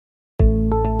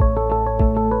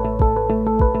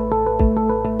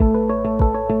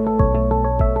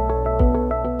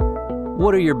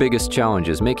What are your biggest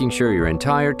challenges making sure your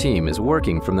entire team is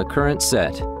working from the current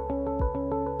set?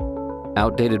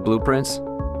 Outdated blueprints?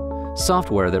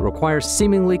 Software that requires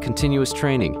seemingly continuous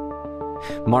training?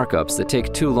 Markups that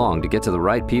take too long to get to the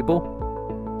right people?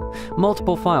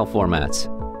 Multiple file formats?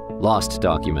 Lost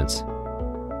documents?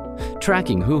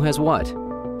 Tracking who has what?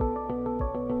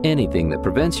 Anything that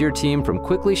prevents your team from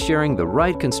quickly sharing the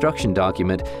right construction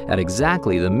document at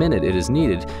exactly the minute it is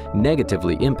needed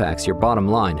negatively impacts your bottom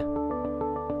line.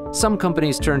 Some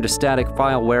companies turn to static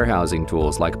file warehousing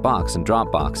tools like Box and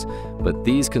Dropbox, but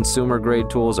these consumer-grade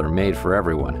tools are made for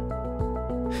everyone.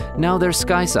 Now there's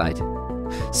SKYSITE.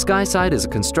 SKYSITE is a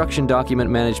construction document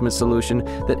management solution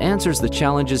that answers the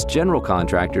challenges general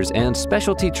contractors and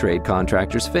specialty trade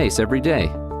contractors face every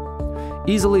day.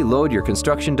 Easily load your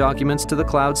construction documents to the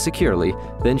cloud securely,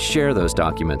 then share those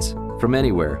documents from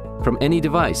anywhere, from any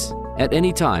device, at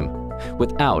any time,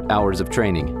 without hours of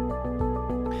training.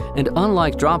 And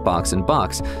unlike Dropbox and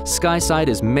Box, SKYSITE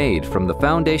is made from the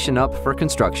foundation up for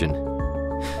construction.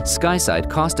 SKYSITE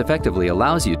cost-effectively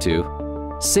allows you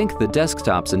to sync the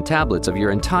desktops and tablets of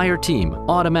your entire team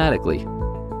automatically,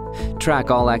 track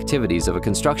all activities of a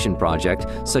construction project,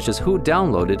 such as who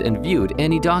downloaded and viewed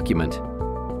any document,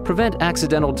 prevent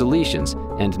accidental deletions,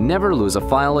 and never lose a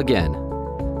file again.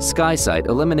 SKYSITE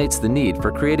eliminates the need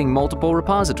for creating multiple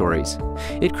repositories.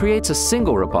 It creates a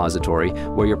single repository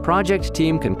where your project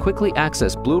team can quickly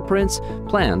access blueprints,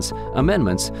 plans,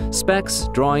 amendments, specs,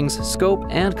 drawings, scope,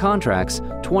 and contracts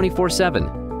 24/7.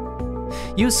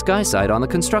 Use SKYSITE on the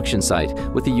construction site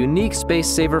with a unique space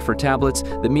saver for tablets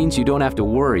that means you don't have to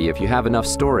worry if you have enough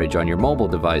storage on your mobile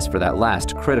device for that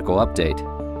last critical update.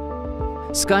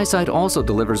 SKYSITE also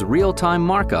delivers real-time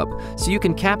markup, so you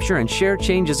can capture and share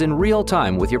changes in real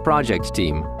time with your project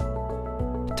team.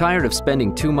 Tired of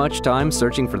spending too much time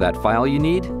searching for that file you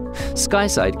need?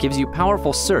 SKYSITE gives you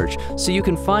powerful search so you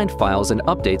can find files and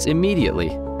updates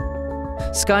immediately.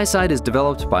 SKYSITE is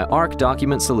developed by ARC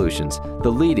Document Solutions, the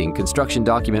leading construction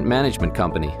document management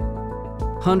company.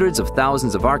 Hundreds of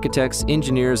thousands of architects,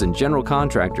 engineers, and general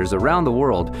contractors around the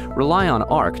world rely on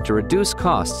ARC to reduce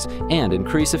costs and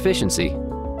increase efficiency.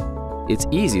 It's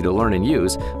easy to learn and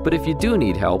use, but if you do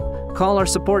need help, call our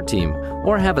support team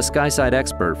or have a SKYSITE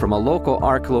expert from a local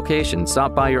ARC location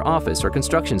stop by your office or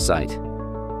construction site.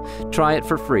 Try it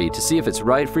for free to see if it's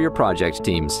right for your project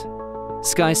teams.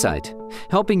 SKYSITE,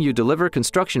 helping you deliver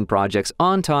construction projects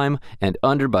on time and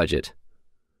under budget.